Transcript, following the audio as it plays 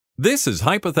This is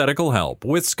Hypothetical Help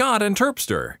with Scott and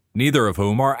Terpster, neither of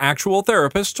whom are actual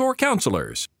therapists or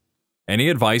counselors. Any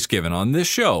advice given on this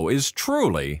show is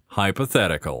truly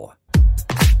hypothetical.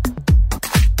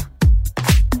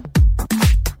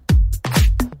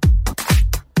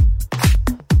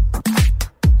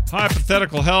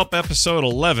 Hypothetical Help, episode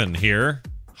 11 here.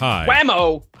 Hi.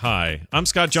 Whammo! Hi. I'm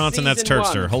Scott Johnson. Season That's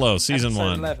Terpster. one. Hello, season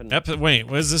Episode 1. 11. Wait,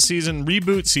 what is this season?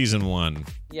 Reboot season 1.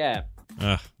 Yeah.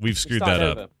 We've screwed start that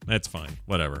up. over. That's fine.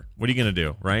 Whatever. What are you going to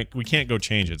do, right? We can't go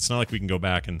change it. It's not like we can go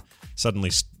back and suddenly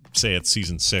say it's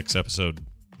season 6, episode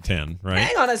 10, right?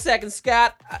 Hang on a second,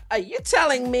 Scott. Are you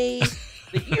telling me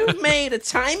that you've made a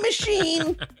time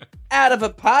machine out of a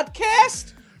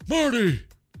podcast? Marty!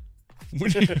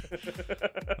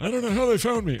 I don't know how they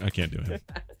found me. I can't do it.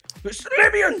 It's the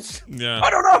Libyans! Yeah.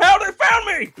 I don't know how they found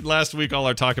me! Last week, all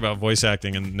our talk about voice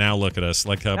acting, and now look at us,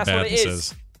 like how That's bad what it this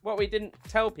is. What we didn't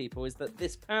tell people is that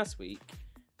this past week,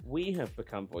 we have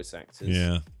become voice actors.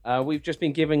 Yeah. We've just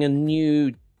been given a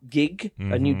new gig,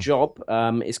 a new Mhm. job.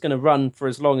 It's going to run for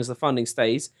as long as the funding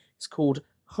stays. It's called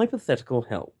Hypothetical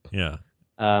Help. Yeah.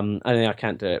 I think I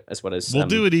can't do it as well as... We'll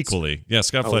do it equally. Yeah,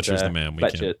 Scott Fletcher's the man. We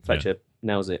can't. Fletcher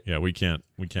nails it. Yeah, we can't.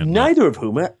 Neither of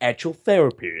whom are actual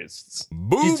therapists.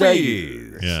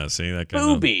 Boobies! Yeah, see that guy.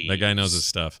 Boobies. That guy knows his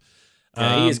stuff.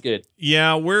 Yeah, he is good.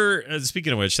 Yeah, we're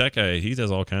speaking of which, that guy, he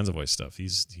does all kinds of voice stuff. He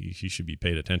should be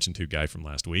paid attention to. Guy from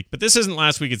last week, but this isn't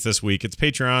last week. It's this week. It's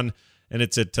Patreon, and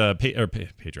it's at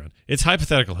Patreon. It's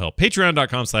Hypothetical Help.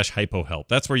 Patreon.com/hypohelp.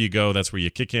 That's where you go. That's where you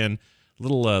kick in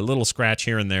little scratch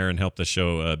here and there and help the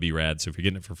show be rad. So if you're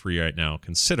getting it for free right now,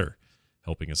 consider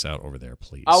helping us out over there,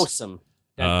 please. Awesome.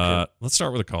 Let's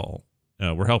start with a call.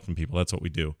 We're helping people. That's what we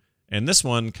do. And this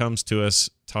one comes to us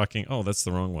talking. Oh, that's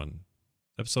the wrong one.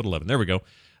 Episode 11. There we go.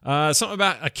 Something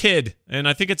about a kid, and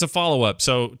I think it's a follow-up.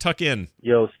 So tuck in.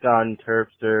 Yo, Scott and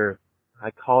Terpster. I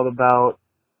called about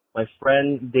my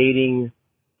friend dating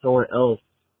someone else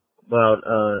about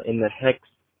in the Hex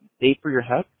Date for Your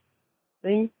Hex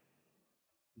thing.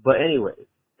 But anyways,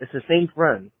 it's the same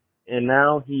friend, and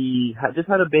now he just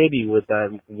had a baby with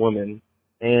that woman,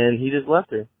 and he just left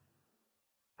her.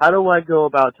 How do I go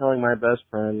about telling my best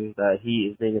friend that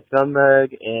he is being a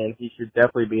scumbag and he should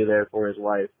definitely be there for his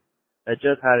wife that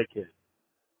just had a kid?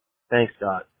 Thanks,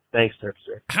 Scott. Thanks,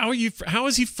 Terpster. How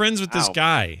is he friends with this Ow.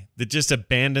 guy that just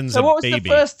abandons So a what was baby?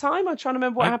 the first time? I'm trying to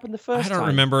remember what happened the first time. I don't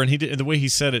remember, and the way he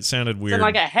said it sounded weird. So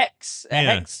like a hex?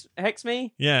 Yeah. Hex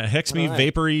me? Yeah, hex me, Right.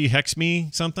 vapory, hex me,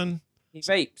 something. He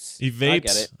vapes. He vapes. I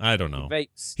get it. I don't know.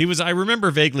 He vapes. I remember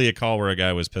vaguely a call where a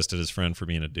guy was pissed at his friend for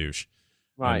being a douche.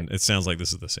 Right. And it sounds like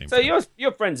this is the same. So friend.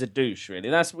 your friend's a douche, really.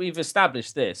 We've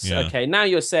established this. Yeah. Okay, now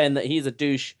you're saying that he's a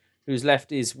douche who's left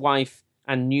his wife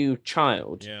and new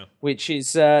child, Yeah. which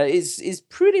is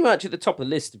pretty much at the top of the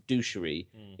list of douchery.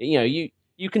 You know,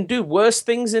 you can do worse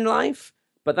things in life,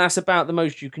 but that's about the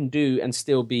most you can do and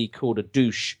still be called a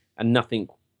douche and nothing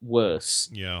worse.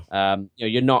 Yeah. You know,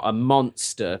 you're not a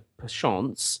monster,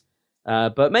 perchance,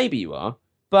 but maybe you are.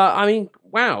 But I mean,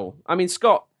 wow. I mean,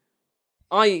 Scott,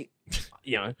 I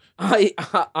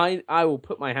will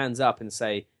put my hands up and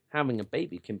say having a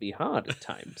baby can be hard at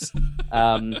times.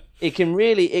 It can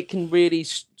really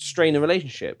strain a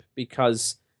relationship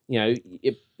because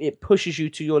it pushes you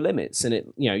to your limits,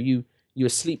 and you're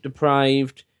sleep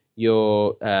deprived.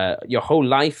 Your whole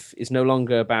life is no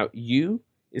longer about you;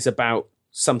 it's about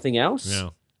something else. Yeah.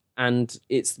 And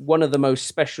it's one of the most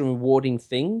special, rewarding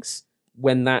things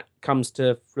when that comes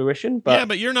to fruition.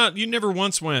 But You never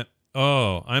once went,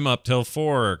 oh, I'm up till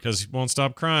 4 because he won't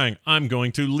stop crying. I'm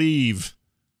going to leave.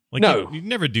 Like, No. you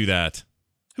never do that.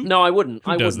 No, I wouldn't.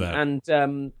 Who I does wouldn't. that?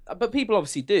 And but people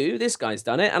obviously do. This guy's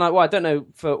done it, and I don't know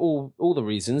for all the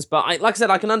reasons, but like I said,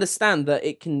 I can understand that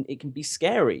it can be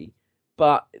scary,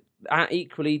 but that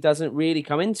equally doesn't really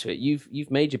come into it.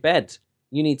 You've made your bed.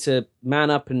 You need to man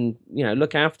up and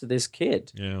look after this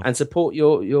kid and support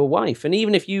your wife. And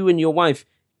even if you and your wife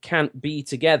can't be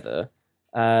together,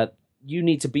 you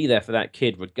need to be there for that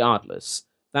kid regardless.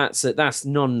 That's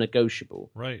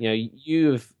non-negotiable. Right.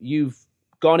 You've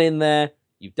gone in there.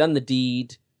 You've done the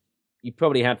deed. You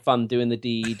probably had fun doing the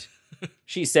deed.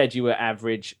 She said you were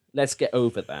average. Let's get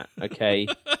over that, okay?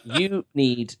 You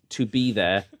need to be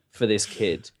there for this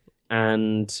kid.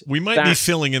 And We might be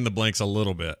filling in the blanks a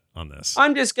little bit on this.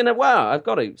 I'm just going to, I've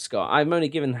got to, Scott. I'm only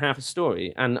given half a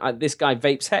story. And this guy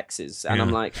vapes hexes. And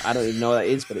I'm like, I don't even know what that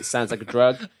is, but it sounds like a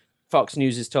drug. Fox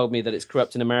News has told me that it's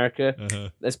corrupt in America. Uh-huh.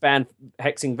 Let's ban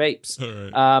hexing vapes.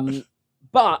 All right.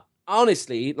 But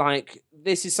honestly, like,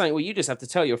 this is something where you just have to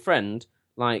tell your friend,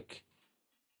 like,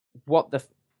 what the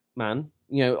man?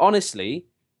 Honestly,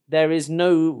 there is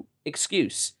no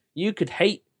excuse. You could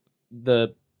hate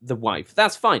the the wife.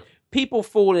 That's fine. People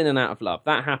fall in and out of love.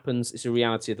 That happens. It's a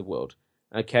reality of the world.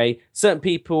 Okay, certain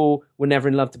people were never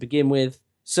in love to begin with.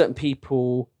 Certain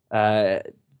people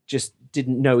just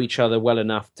didn't know each other well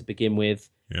enough to begin with.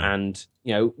 Yeah. And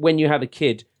when you have a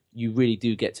kid, you really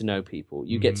do get to know people.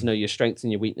 You get to know your strengths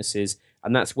and your weaknesses,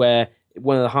 and that's where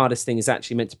one of the hardest things is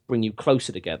actually meant to bring you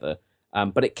closer together.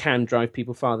 But it can drive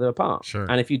people farther apart. Sure.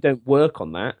 And if you don't work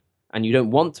on that, and you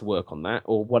don't want to work on that,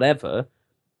 or whatever,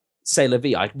 c'est la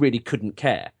vie. I really couldn't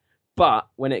care. But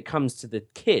when it comes to the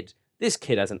kid, this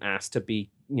kid hasn't asked to be,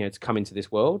 to come into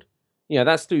this world.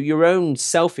 That's through your own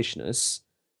selfishness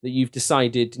that you've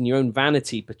decided, in your own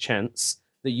vanity, perchance,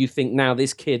 that you think now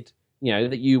this kid,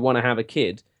 that you want to have a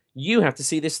kid. You have to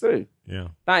see this through. Yeah.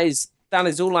 That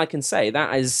is all I can say.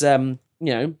 That is,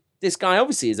 this guy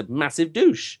obviously is a massive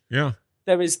douche. Yeah.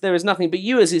 There is nothing. But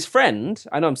you, as his friend,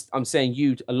 I know I'm saying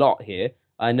you a lot here.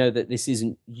 I know that this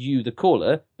isn't you, the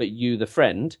caller, but you, the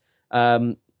friend,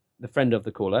 the friend of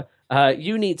the caller.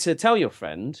 You need to tell your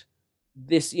friend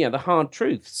this, the hard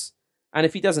truths. And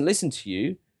if he doesn't listen to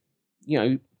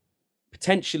you,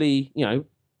 potentially,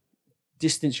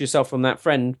 distance yourself from that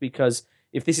friend, because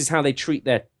if this is how they treat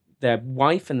their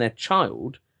wife and their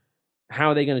child, how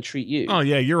are they going to treat you? Oh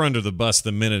yeah, you're under the bus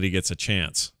the minute he gets a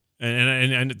chance.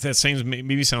 And that seems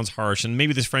maybe sounds harsh, and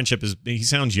maybe this friendship he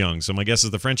sounds young, so my guess is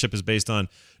the friendship is based on,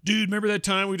 dude, remember that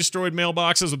time we destroyed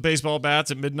mailboxes with baseball bats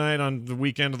at midnight on the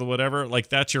weekend of the whatever? Like,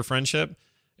 that's your friendship?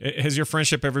 Has your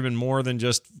friendship ever been more than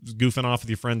just goofing off with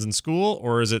your friends in school,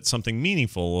 or is it something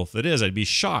meaningful? Well, if it is, I'd be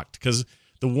shocked, because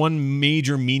the one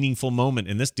major meaningful moment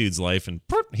in this dude's life, and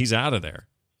he's out of there.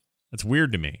 That's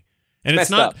weird to me. And it's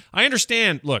not, I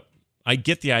understand, look, I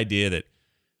get the idea that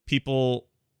people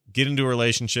get into a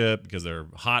relationship because they're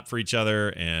hot for each other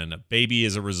and a baby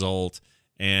is a result,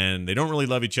 and they don't really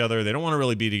love each other. They don't want to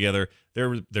really be together.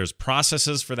 There's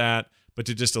processes for that, but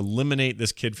to just eliminate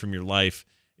this kid from your life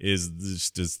is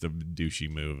just the douchey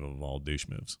move of all douche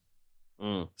moves.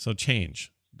 So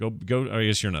change. Go. I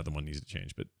guess you're not the one who needs to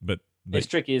change, but it's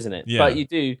tricky, isn't it? Yeah. But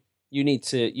you need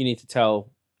to tell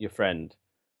your friend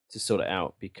to sort it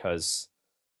out, because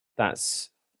that's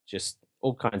just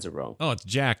all kinds of wrong. Oh, it's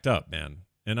jacked up, man.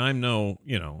 And I'm no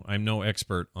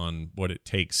expert on what it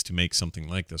takes to make something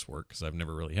like this work, because I've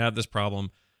never really had this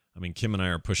problem. I mean, Kim and I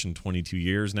are pushing 22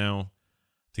 years now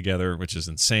together, which is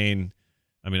insane.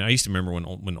 I mean, I used to remember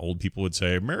when old people would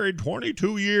say, married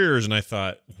 22 years. And I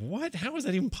thought, what? How is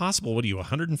that even possible? What are you,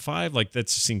 105? Like, that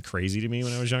just seemed crazy to me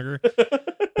when I was younger.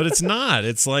 But it's not.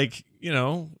 It's like,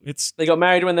 They got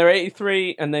married when they were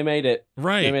 83 and they made it.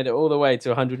 Right. They made it all the way to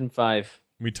 105.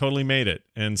 We totally made it.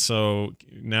 And so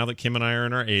now that Kim and I are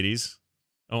in our 80s,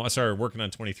 sorry, we're working on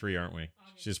 23, aren't we?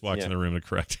 She just walked in the room to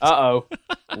correct us. Uh-oh.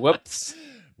 Whoops.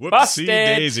 Whoopsie Busted.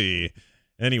 daisy.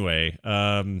 Anyway,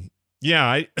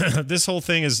 this whole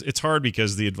thing it's hard,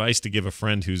 because the advice to give a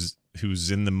friend who's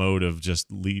in the mode of just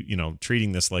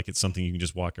treating this like it's something you can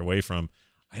just walk away from,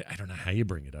 I don't know how you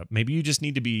bring it up. Maybe you just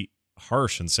need to be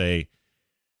harsh and say,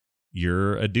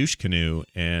 you're a douche canoe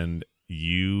and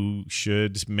you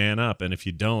should man up. And if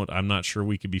you don't, I'm not sure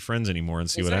we could be friends anymore, and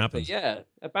see what happens. Yeah.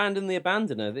 Abandon the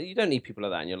abandoner. You don't need people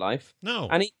like that in your life. No.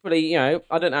 And equally, I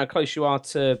don't know how close you are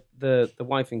to the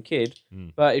wife and kid,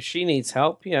 but if she needs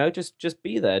help, just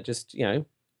be there. Just,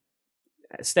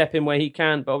 step in where he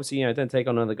can. But obviously, don't take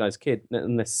on another guy's kid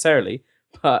necessarily.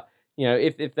 But,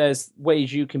 if there's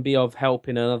ways you can be of help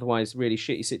in an otherwise really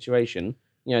shitty situation,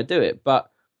 do it.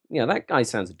 But, that guy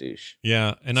sounds a douche.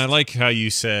 Yeah. And I like how you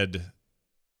said,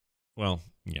 well,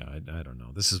 yeah, I don't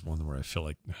know. This is one where I feel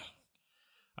like,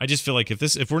 I just feel like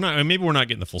if we're not, maybe we're not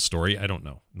getting the full story. I don't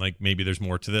know. Like, maybe there's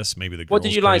more to this. Maybe the girl's What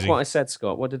did you crazy. like? What I said,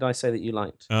 Scott? What did I say that you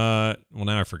liked? Well,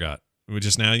 now I forgot.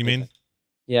 Just now, you mean?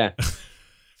 Yeah.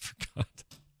 Forgot.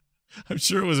 I'm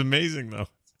sure it was amazing, though.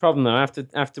 Problem though,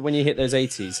 after when you hit those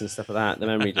 80s and stuff like that, the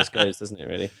memory just goes, doesn't it?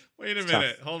 Really. Wait a It's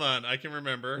minute. tough. Hold on. I can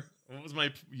remember. What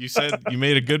was you said you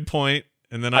made a good point,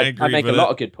 and then I agreed I make with a lot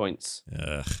of good points.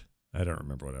 Ugh, I don't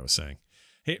remember what I was saying.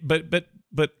 Hey, but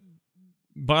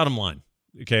bottom line,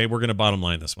 okay, we're gonna bottom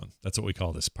line this one. That's what we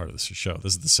call this part of the show.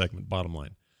 This is the segment, bottom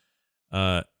line.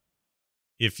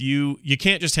 If you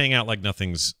can't just hang out like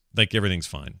everything's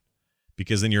fine,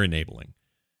 because then you're enabling.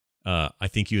 I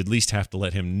think you at least have to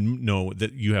let him know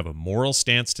that you have a moral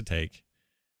stance to take,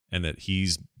 and that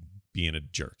he's being a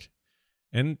jerk.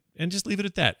 And just leave it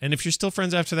at that. And if you're still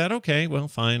friends after that, okay, well,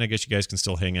 fine. I guess you guys can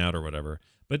still hang out or whatever.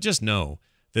 But just know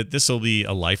that this will be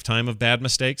a lifetime of bad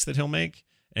mistakes that he'll make,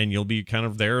 and you'll be kind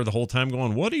of there the whole time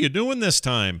going, what are you doing this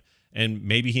time? And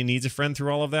maybe he needs a friend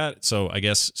through all of that. So I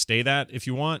guess stay that if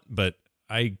you want, but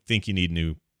I think you need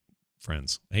new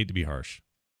friends. I hate to be harsh.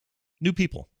 New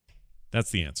people.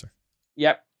 That's the answer.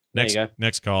 Yep. There Next, you go.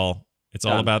 next call. It's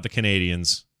all Done. about the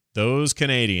Canadians. Those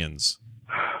Canadians.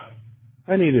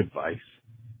 I need advice.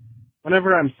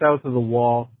 Whenever I'm south of the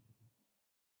wall,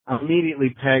 I'm immediately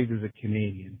pegged as a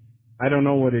Canadian. I don't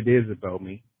know what it is about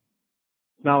me.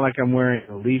 It's not like I'm wearing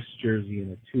a Leafs jersey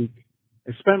and a toque.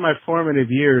 I spent my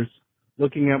formative years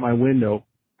looking out my window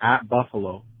at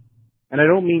Buffalo. And I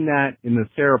don't mean that in the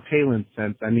Sarah Palin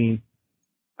sense. I mean,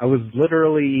 I was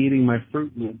literally eating my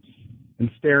Fruit Loops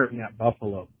and staring at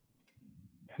Buffalo.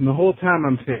 And the whole time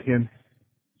I'm thinking,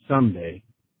 someday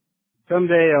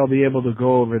I'll be able to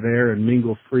go over there and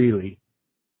mingle freely,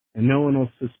 and no one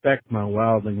will suspect my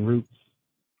wildling roots.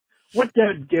 What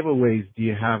dead giveaways do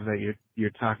you have that you're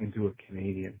talking to a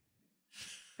Canadian?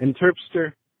 And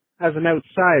Terpster, as an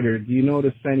outsider, do you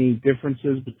notice any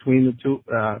differences between the two,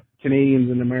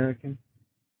 Canadians and Americans?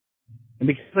 And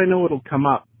because I know it'll come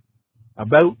up,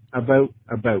 about.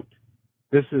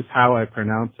 This is how I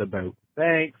pronounce about.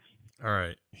 Thanks. All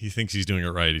right. He thinks he's doing it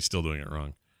right. He's still doing it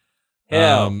wrong.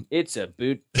 Hell, it's a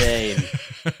boot game.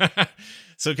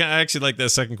 So I actually like that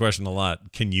second question a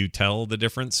lot. Can you tell the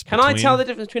difference? Can I tell the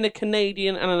difference between a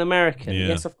Canadian and an American? Yeah.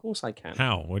 Yes, of course I can.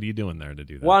 How? What are you doing there to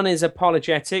do that? One is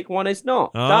apologetic, one is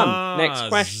not. Done. Next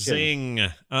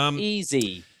question. Zing.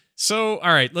 Easy. So,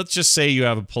 all right, let's just say you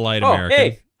have a polite Oh, American.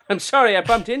 hey, I'm sorry I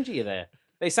bumped into you there.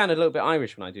 They sound a little bit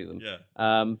Irish when I do them. Yeah.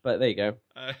 But there you go.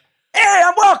 Hey,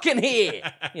 I'm walking here.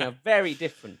 Very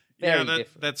different. Very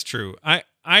different. That's true. I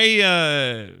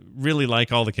really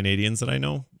like all the Canadians that I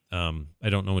know. I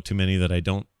don't know too many that I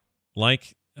don't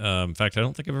like. In fact, I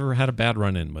don't think I've ever had a bad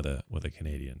run-in with a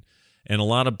Canadian. And a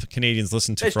lot of Canadians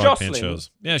listen to There's Frog Fan Jocelyn.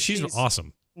 shows. Yeah, she's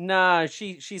awesome. No,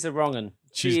 she's a wrong un.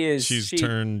 She's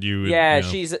turned you. Yeah,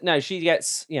 she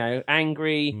gets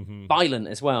angry, violent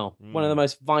as well. One of the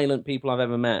most violent people I've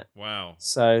ever met. Wow.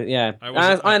 So yeah,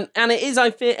 and it is, I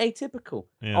fear, atypical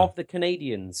of the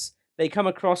Canadians. They come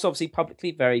across obviously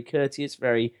publicly very courteous,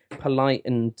 very polite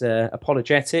and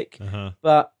apologetic,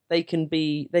 but they can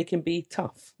be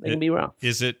tough. They can be rough.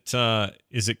 Is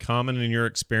it common in your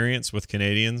experience with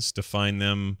Canadians to find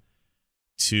them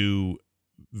to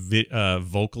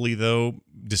vocally though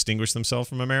distinguish themselves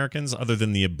from Americans, other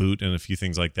than the aboot and a few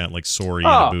things like that, like sorry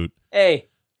and aboot? Hey.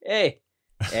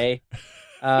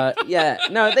 Yeah,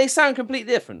 no, they sound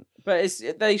completely different, but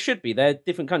they should be. They're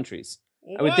different countries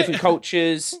with different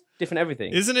cultures, different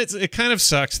everything. Isn't it? It kind of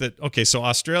sucks that, okay, so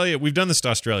Australia, we've done this to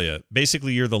Australia.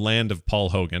 Basically, you're the land of Paul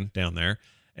Hogan down there.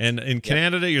 And in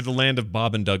Canada, you're the land of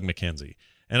Bob and Doug McKenzie.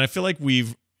 And I feel like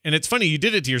and it's funny, you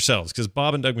did it to yourselves, because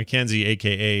Bob and Doug McKenzie,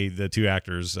 a.k.a. the two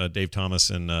actors, Dave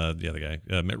Thomas and the other guy,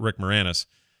 Rick Moranis,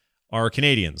 are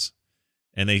Canadians.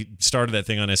 And they started that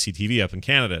thing on SCTV up in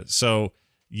Canada. So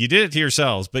you did it to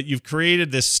yourselves, but you've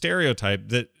created this stereotype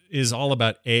that is all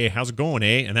about, how's it going,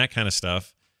 and that kind of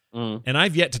stuff. And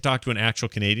I've yet to talk to an actual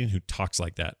Canadian who talks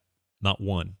like that. Not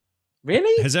one.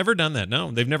 Really? Has ever done that. No,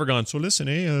 they've never gone, so listen,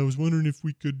 I was wondering if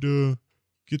we could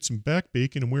get some back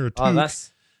bacon and wear a toque. Oh,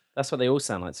 that's what they all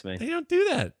sound like to me. They don't do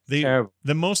that. Terrible.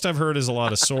 The most I've heard is a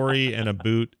lot of sorry and a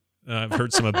boot. I've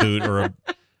heard some a boot or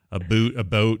a boot, a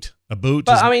boat. A boot.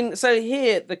 But I mean, so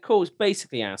here the call's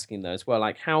basically asking though as well,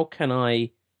 like, how can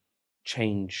I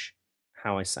change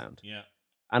how I sound? Yeah.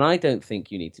 And I don't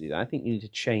think you need to do that. I think you need to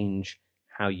change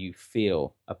how you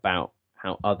feel about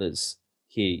how others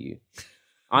hear you.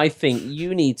 I think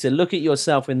you need to look at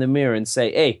yourself in the mirror and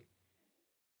say,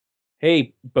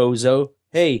 hey, bozo,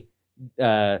 hey,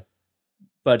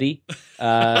 buddy,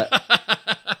 hey,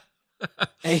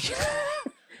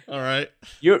 all right,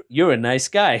 you're a nice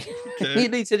guy. Okay. You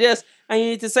need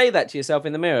to say that to yourself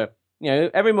in the mirror.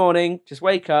 Every morning, just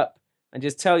wake up and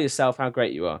just tell yourself how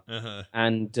great you are,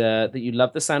 and that you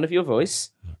love the sound of your voice,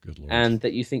 good Lord, and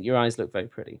that you think your eyes look very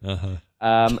pretty.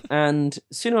 And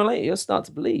sooner or later, you'll start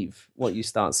to believe what you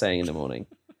start saying in the morning,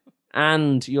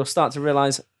 and you'll start to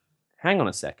realize, hang on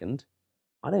a second,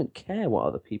 I don't care what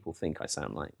other people think I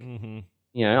sound like.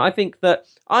 I think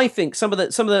some of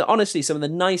the honestly, some of the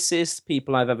nicest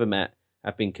people I've ever met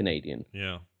have been Canadian.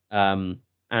 Yeah.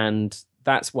 And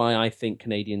that's why I think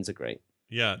Canadians are great.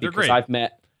 Yeah, they're because great. I've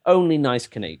met only nice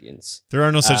Canadians. There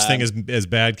are no such thing as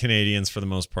bad Canadians for the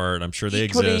most part. I'm sure they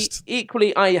exist.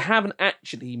 Equally, I haven't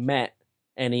actually met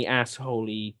any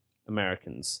assholey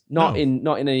Americans. Not in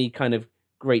any kind of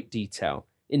great detail.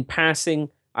 In passing,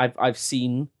 I've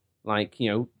seen, like,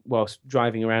 whilst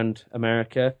driving around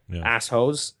America,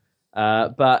 assholes.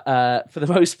 But for the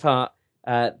most part,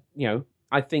 I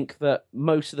think that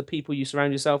most of the people you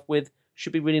surround yourself with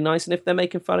should be really nice. And if they're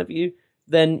making fun of you,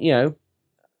 then,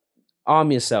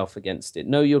 arm yourself against it.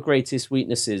 Know your greatest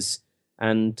weaknesses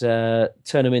and turn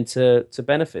them into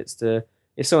benefits.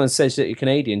 if someone says that you're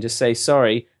Canadian, just say,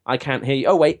 sorry, I can't hear you.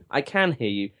 Oh, wait, I can hear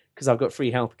you because I've got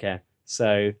free healthcare.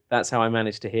 So that's how I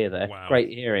managed to hear there. Wow. Great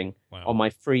hearing Wow. on my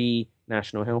free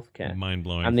national healthcare. Mind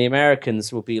blowing. And the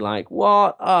Americans will be like,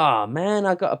 what? Oh, man,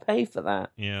 I got to pay for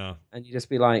that. Yeah. And you just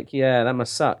be like, yeah, that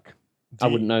must suck. I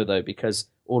you- wouldn't know, though, because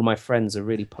all my friends are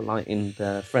really polite and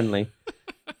friendly.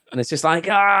 And it's just like,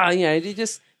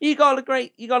 you got a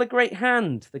great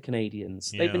hand, the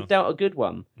Canadians. They've been Yeah. dealt a good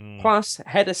one. Mm. Plus,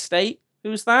 head of state,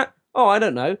 who's that? Oh, I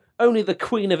don't know. Only the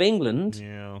Queen of England.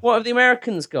 Yeah. What have the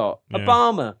Americans got? Yeah.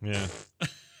 Obama.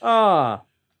 Yeah.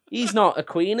 He's not a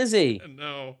queen, is he?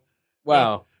 No.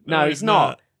 Well, No, no, he's he's not.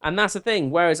 not. And that's the thing.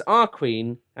 Whereas our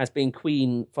queen has been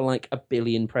queen for like 1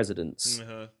 billion presidents.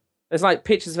 Uh-huh. There's like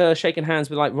pictures of her shaking hands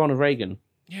with like Ronald Reagan.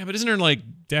 Yeah, but isn't her like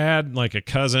dad like a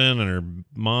cousin and her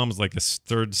mom's like a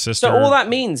third sister? So all that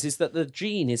means is that the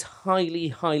gene is highly,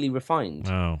 highly refined.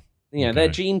 Oh. Their okay.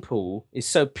 gene pool is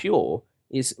so pure,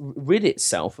 is rid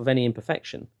itself of any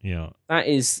imperfection. Yeah. That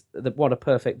is what a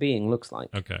perfect being looks like.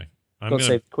 Okay. God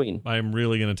save the Queen. I'm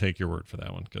really gonna take your word for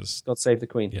that one because God save the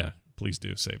Queen. yeah, please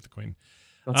do save the Queen.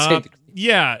 God save the Queen.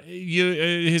 Yeah,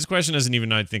 his question isn't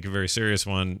even, I think, a very serious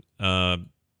one.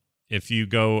 If you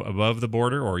go above the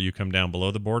border or you come down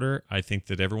below the border, I think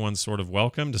that everyone's sort of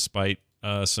welcome, despite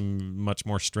some much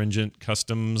more stringent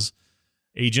customs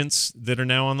agents that are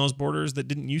now on those borders that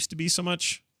didn't used to be so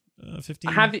much.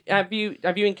 15. Have you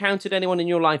encountered anyone in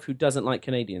your life who doesn't like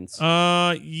Canadians?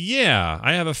 Yeah,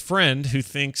 I have a friend who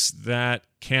thinks that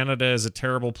Canada is a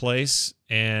terrible place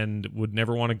and would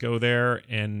never want to go there.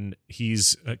 And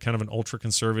he's kind of an ultra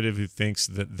conservative who thinks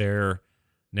that their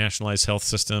nationalized health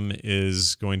system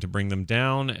is going to bring them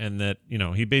down, and that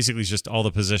he basically is just all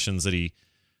the positions that he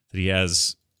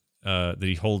has that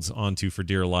he holds onto for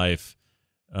dear life,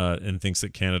 and thinks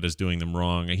that Canada is doing them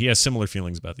wrong. He has similar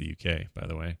feelings about the UK, by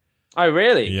the way. Oh,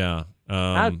 really? Yeah.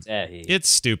 How dare he? It's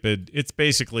stupid. It's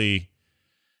basically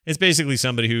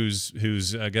somebody who's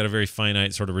got a very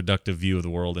finite, sort of reductive view of the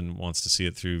world and wants to see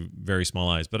it through very small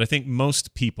eyes. But I think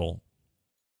most people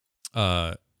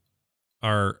are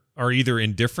either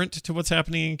indifferent to what's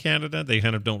happening in Canada. They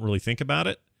kind of don't really think about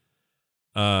it.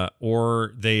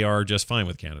 Or they are just fine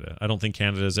with Canada. I don't think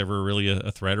Canada is ever really a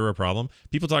threat or a problem.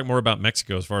 People talk more about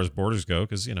Mexico as far as borders go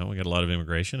because, we got a lot of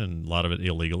immigration and a lot of it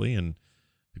illegally, and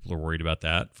people are worried about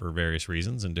that for various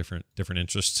reasons, and different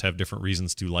interests have different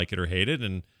reasons to like it or hate it,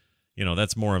 and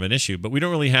that's more of an issue. But we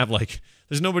don't really have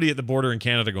there's nobody at the border in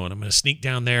Canada going, I'm going to sneak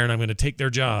down there and I'm going to take their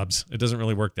jobs. It doesn't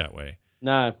really work that way.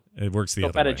 No. It works the Got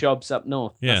other better way. jobs up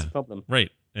north. Yeah. That's the problem.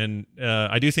 Right. And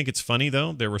I do think it's funny,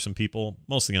 though. There were some people,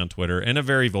 mostly on Twitter, and a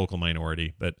very vocal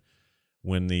minority, but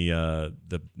when the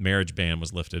marriage ban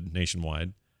was lifted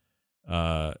nationwide,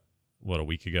 a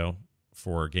week ago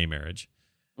for gay marriage,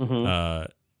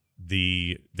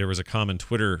 Mm-hmm. there was a common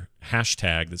Twitter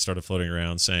hashtag that started floating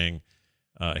around saying,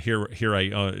 here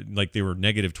I like they were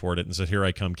negative toward it and said, "Here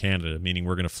I come, Canada," meaning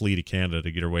we're going to flee to Canada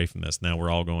to get away from this. Now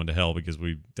we're all going to hell because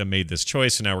we made this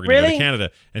choice, and now we're going to go Really? to Canada.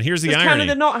 And here's the Does irony.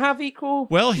 Canada not have equal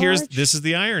Well, marriage? this is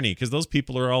the irony, because those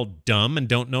people are all dumb and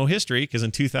don't know history, because in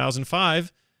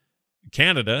 2005,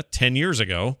 Canada, 10 years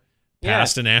ago,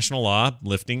 passed a national law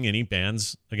lifting any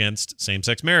bans against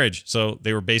same-sex marriage. So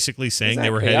they were basically saying they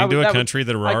were Exactly. heading to a That would- country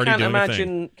that were I already can't doing a thing.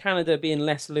 imagine Canada being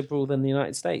less liberal than the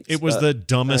United States. It was but the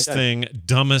dumbest I don't.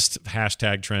 dumbest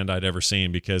hashtag trend I'd ever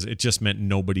seen, because it just meant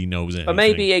nobody knows anything. But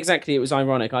maybe exactly it was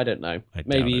ironic. I don't know. I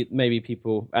doubt Maybe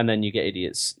people, and then you get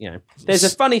idiots. There's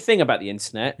a funny thing about the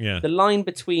internet. Yeah. The line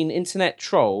between internet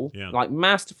troll, Yeah. like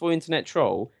masterful internet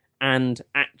troll, and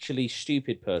actually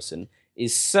stupid person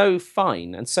is so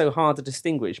fine and so hard to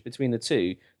distinguish between the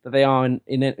two that they are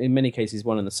in many cases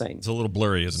one and the same. It's a little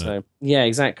blurry, isn't it? So yeah,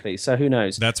 exactly. So who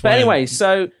knows? That's but why anyway.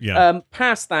 So Yeah.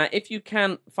 past that, if you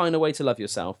can find a way to love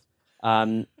yourself,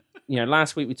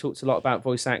 last week we talked a lot about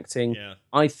voice acting. Yeah.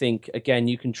 I think again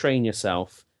you can train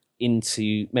yourself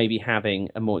into maybe having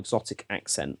a more exotic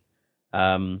accent.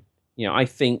 I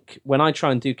think when I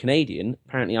try and do Canadian,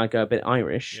 apparently I go a bit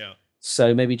Irish. Yeah.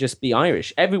 So maybe just be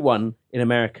Irish. Everyone in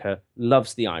America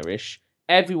loves the Irish.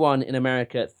 Everyone in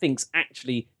America thinks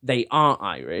actually they are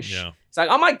Irish. Yeah. It's like,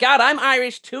 oh my God, I'm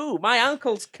Irish too. My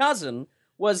uncle's cousin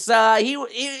was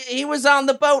he was on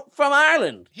the boat from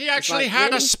Ireland. He It's actually like, had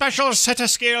really? a special set of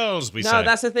skills, we No, say.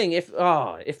 that's the thing. If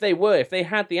they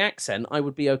had the accent, I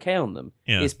would be okay on them.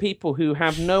 Yeah. It's people who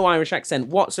have no Irish accent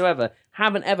whatsoever,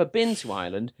 haven't ever been to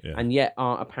Ireland, Yeah. and yet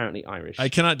are apparently Irish. I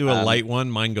cannot do a light one.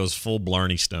 Mine goes full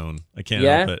Blarney Stone. I can't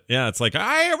Yeah? help it. Yeah, it's like, what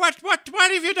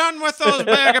have you done with those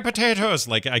bag of potatoes?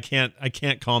 Like I can't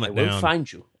calm I it will down.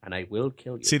 find you. and I will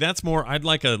kill you. See, that's more. I'd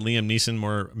like a Liam Neeson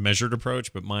more measured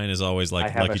approach, but mine is always like I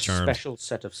have Lucky a Charms. special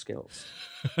set of skills.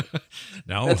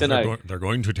 Now That's a no. they're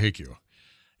going to take you.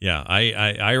 Yeah,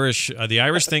 Irish. The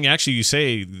Irish thing. Actually, you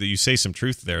say some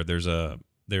truth there. There's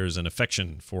an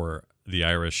affection for the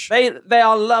Irish. They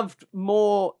are loved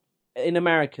more in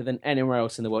America than anywhere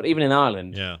else in the world, even in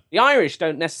Ireland. Yeah. The Irish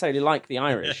don't necessarily like the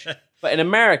Irish, but in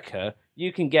America,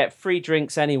 you can get free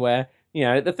drinks anywhere. You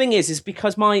know, the thing is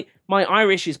because my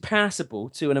Irish is passable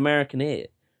to an American ear.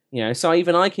 You know, so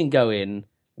even I can go in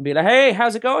and be like, "Hey,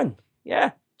 how's it going?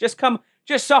 Yeah, just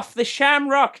off the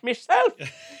Shamrock myself."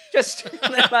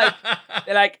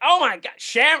 They're like, "Oh my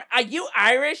God, are you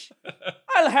Irish?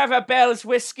 I'll have a Bell's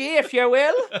whiskey if you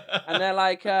will." And they're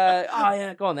like, "Oh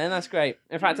yeah, go on then, that's great."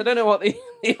 In fact, I don't know what the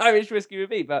Irish whiskey would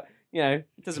be, but you know,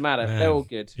 it doesn't matter. Man, they're all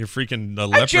good. You're freaking the A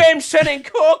leopard. Jameson and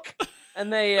Cook.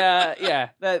 And they're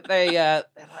like,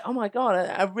 "Oh my God,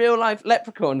 a real life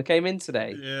leprechaun came in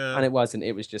today." Yeah. And it wasn't.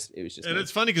 It was just. And me.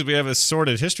 it's funny because we have a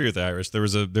sordid history with the Irish. There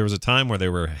was a time where they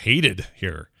were hated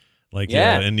here, like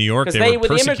Yeah, in New York, 'cause they they were were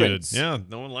the persecuted. immigrants. Yeah,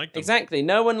 no one liked them. Exactly.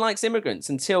 No one likes immigrants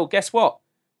until guess what?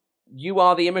 You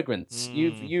are the immigrants.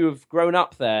 You've grown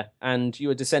up there and you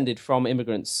are descended from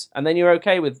immigrants, and then you're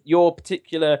okay with your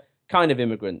particular kind of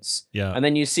immigrants. Yeah. And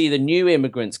then you see the new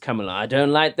immigrants come along. I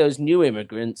don't like those new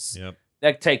immigrants. Yep.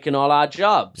 They're taking all our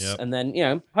jobs. Yep. And then, you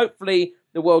know, hopefully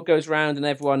the world goes round and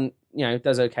everyone, you know,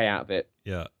 does okay out of it.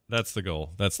 Yeah, that's the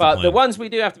goal. That's But the the plan. ones we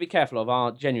do have to be careful of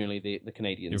are genuinely the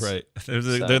Canadians. You're right. So-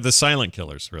 They're the silent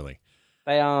killers, really.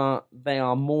 They are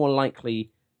more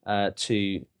likely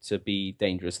to be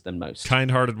dangerous than most.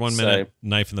 Kind-hearted one So- minute,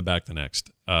 knife in the back the next.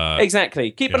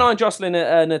 Exactly. Keep an yeah. eye on Jocelyn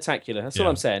Natacular. That's all Yeah.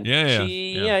 I'm saying.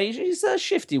 Yeah. She's a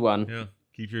shifty one. Yeah.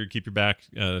 Keep your back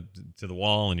to the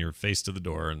wall and your face to the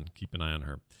door, and keep an eye on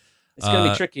her. It's going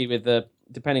to be tricky with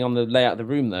depending on the layout of the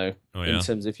room, though. Oh, yeah? In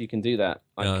terms of if you can do that,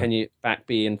 like, can you back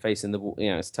be and facing the wall? You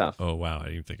know, it's tough. Oh wow, I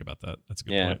didn't even think about that. That's a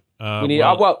good Yeah. point. We need.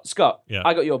 Scott. yeah.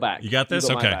 I got your back. You got this.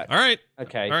 got my Okay. back. All right.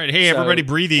 Okay. All right. Hey, So everybody,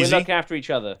 breathe easy. We look after each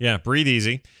other. Yeah, breathe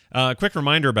easy. Quick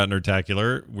reminder about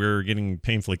Nerdtacular. We're getting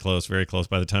painfully close, very close.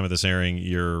 By the time of this airing,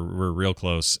 we're real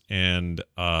close. And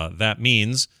that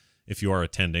means if you are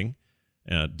attending,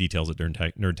 details at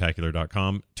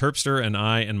nerdtacular.com, Terpster and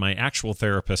I and my actual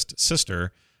therapist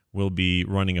sister will be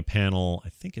running a panel, I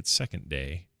think it's second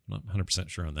day, I'm not 100%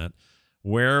 sure on that,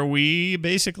 where we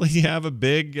basically have a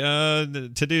big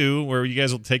to-do where you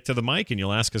guys will take to the mic and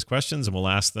you'll ask us questions and we'll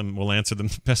answer them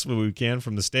the best way we can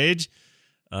from the stage.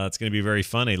 It's going to be very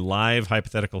fun, a live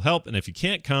hypothetical help. And if you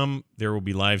can't come, there will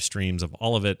be live streams of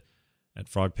all of it at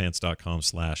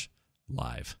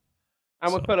frogpants.com/live.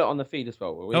 And we'll put it on the feed as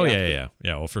well, will we? Oh, yeah.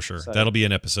 Well, for sure. So- That'll be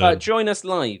an episode. Join us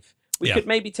live. We Yeah. could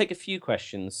maybe take a few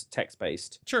questions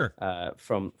text-based Sure.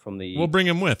 from the... We'll bring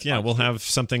them with. Yeah, live we'll stream. have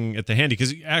something at the handy.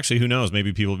 Because actually, who knows?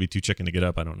 Maybe people will be too chicken to get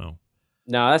up. I don't know.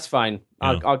 No, that's fine.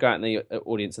 Yeah. I'll go out in the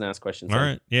audience and ask questions. All then.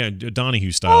 right. Yeah, Donahue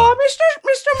style. Oh, Mr.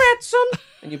 Madsen.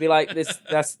 And you'd be like,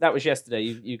 that was yesterday.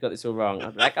 You got this all wrong.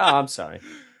 I'd be like, oh, I'm sorry.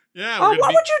 Yeah. Oh,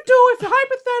 what would you do if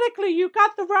hypothetically you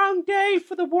got the wrong day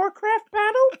for the Warcraft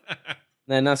battle?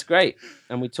 Then that's great.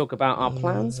 And we talk about our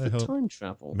plans I for hope. time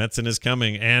travel. Metzen is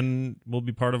coming and will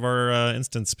be part of our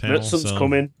instance panel. Metzen's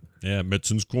coming. Yeah,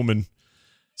 Metzen's coming.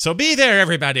 So be there,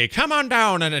 everybody. Come on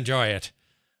down and enjoy it.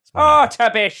 Oh, to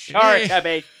be sure, to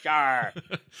be sure.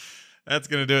 That's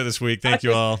going to do it this week. Thank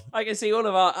you all. I can see all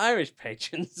of our Irish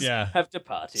patrons Yeah. have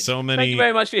departed. So many- Thank you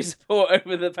very much for your support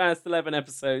over the past 11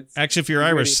 episodes. Actually, if you're We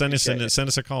Irish, really send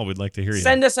us a call. We'd like to hear you.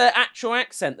 Send us an actual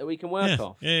accent that we can work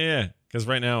off. Yeah. Because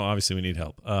right now, obviously, we need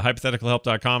help.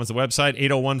 Hypotheticalhelp.com is the website.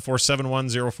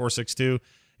 801-471-0462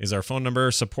 is our phone number.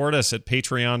 Support us at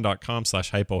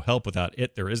patreon.com/hypohelp. Without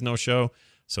it, there is no show.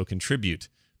 So contribute,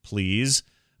 please.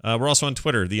 We're also on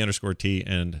Twitter, _T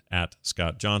and at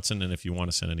Scott Johnson. And if you want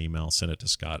to send an email, send it to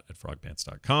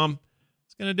scott@frogpants.com.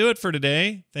 That's going to do it for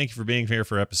today. Thank you for being here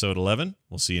for episode 11.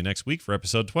 We'll see you next week for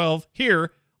episode 12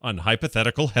 here on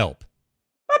Hypothetical Help.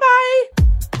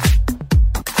 Bye-bye.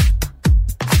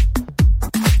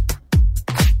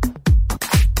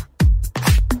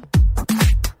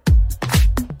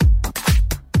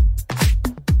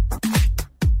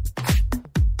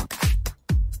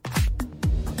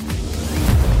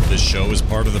 This show is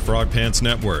part of the Frog Pants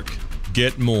Network.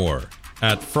 Get more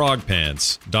at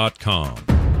frogpants.com.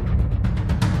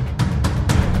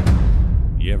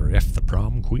 You ever F the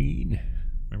prom queen?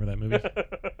 Remember that movie?